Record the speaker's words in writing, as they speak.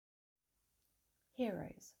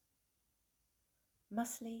Heroes.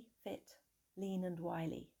 Muscly, fit, lean and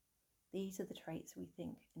wily. These are the traits we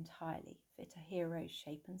think entirely fit a hero's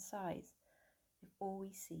shape and size, if all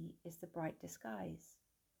we see is the bright disguise.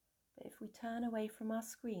 But if we turn away from our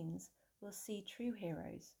screens, we'll see true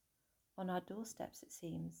heroes, on our doorsteps it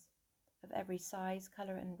seems, of every size,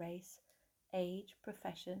 colour and race, age,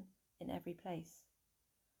 profession, in every place.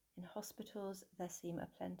 In hospitals there seem a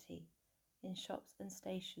plenty, in shops and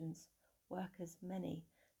stations workers many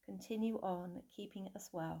continue on keeping us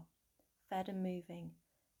well, fed and moving.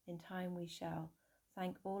 In time we shall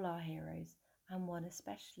thank all our heroes, and one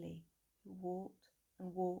especially, who walked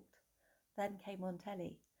and walked, then came on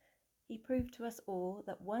telly. He proved to us all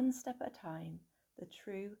that one step at a time the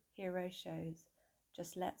true hero shows.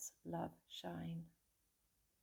 Just let's love shine.